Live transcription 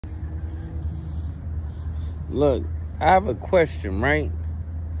Look, I have a question, right?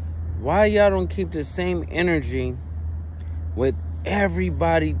 Why y'all don't keep the same energy with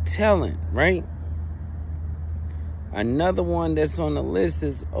everybody telling, right? Another one that's on the list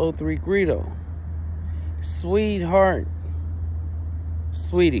is 03 Greedo. Sweetheart,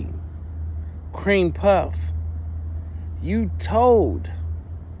 sweetie, cream puff. You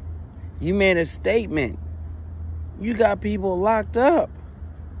made a statement. You got people locked up.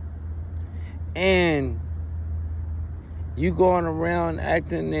 And you going around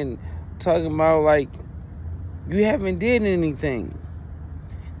acting and talking about like you haven't did anything.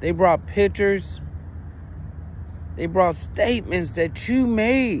 They brought pictures. They brought statements that you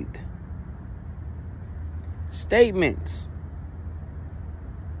made. Statements.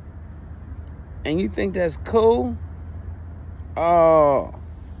 And you think that's cool? Oh.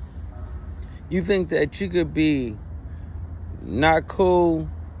 You think that you could be not cool,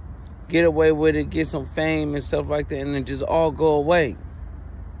 get away with it, get some fame and stuff like that, and then just all go away.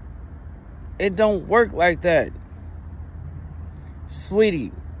 It don't work like that.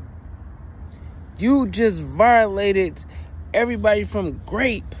 Sweetie, you just violated everybody from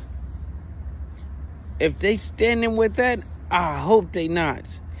Grape. If they standing with that, I hope they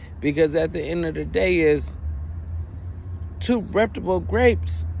not. Because at the end of the day is two reputable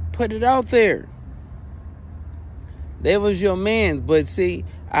Grapes put it out there. They was your man. But see,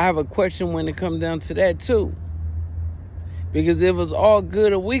 I have a question when it comes down to that too. Because it was all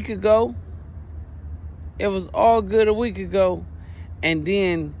good a week ago. It was all good a week ago. And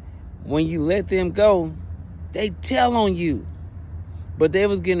then when you let them go, they tell on you. But they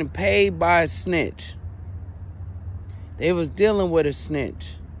was getting paid by a snitch. They was dealing with a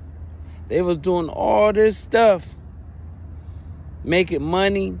snitch. They was doing all this stuff. Making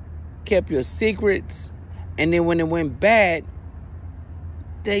money. Kept your secrets. And then when it went bad,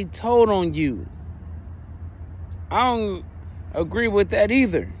 they told on you. I don't agree with that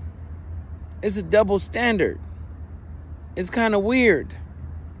either. It's a double standard. It's kind of weird.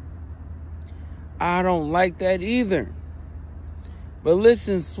 I don't like that either. But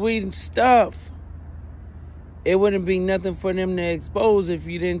listen, sweet stuff. It wouldn't be nothing for them to expose if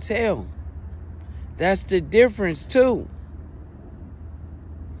you didn't tell. That's the difference too.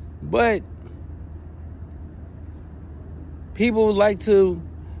 But people like to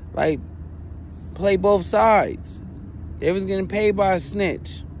play both sides. They was getting paid by a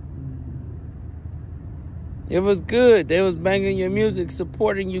snitch. It was good. They was banging your music,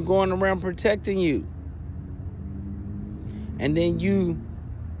 supporting you, going around protecting you. And then you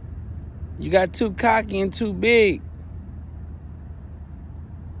got too cocky and too big.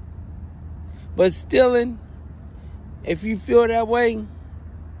 But stealing, if you feel that way,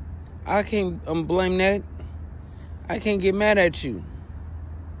 I can't blame that. I can't get mad at you.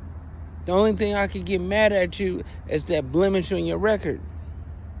 The only thing I can get mad at you is that blemish on your record.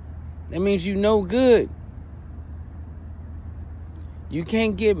 That means you no good. You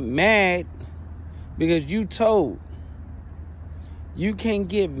can't get mad because you told. You can't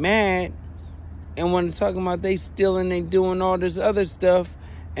get mad and when they're talking about they stealing, they doing all this other stuff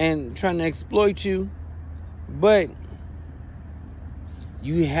and trying to exploit you. But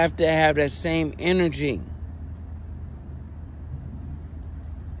you have to have that same energy.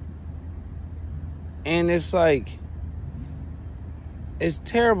 And it's like, it's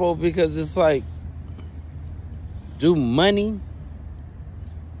terrible because it's like, do money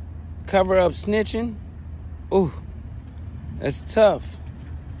cover up snitching? Ooh, that's tough.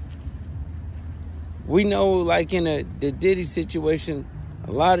 We know, like in the Diddy situation,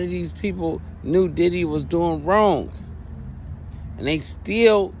 a lot of these people knew Diddy was doing wrong. And they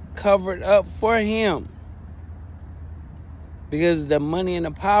still covered up for him. Because of the money and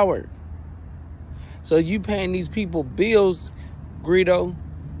the power. So you paying these people bills, Greedo,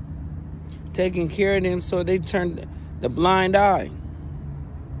 taking care of them so they turn the blind eye.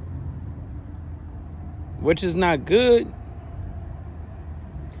 Which is not good.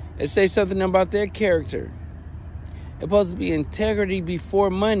 It says something about their character. It's supposed to be integrity before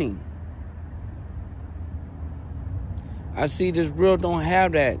money. I see this real don't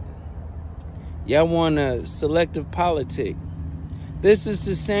have that. Y'all want a selective politic. This is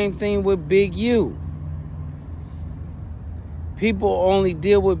the same thing with Big U. People only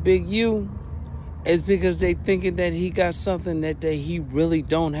deal with Big U is because they thinking that he got something that he really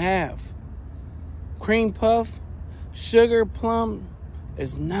don't have. Cream puff, sugar plum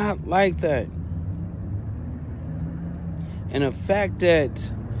is not like that. And the fact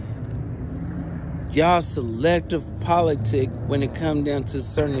that y'all selective politic when it comes down to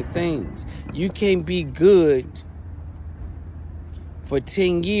certain things. You can't be good for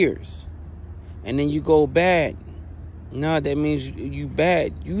 10 years. and then you go bad. No, that means you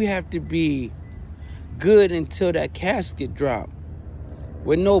bad. You have to be good until that casket drop,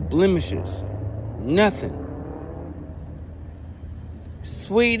 with no blemishes, nothing.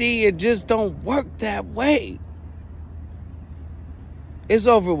 Sweetie, it just don't work that way. It's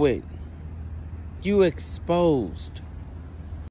over with. You exposed.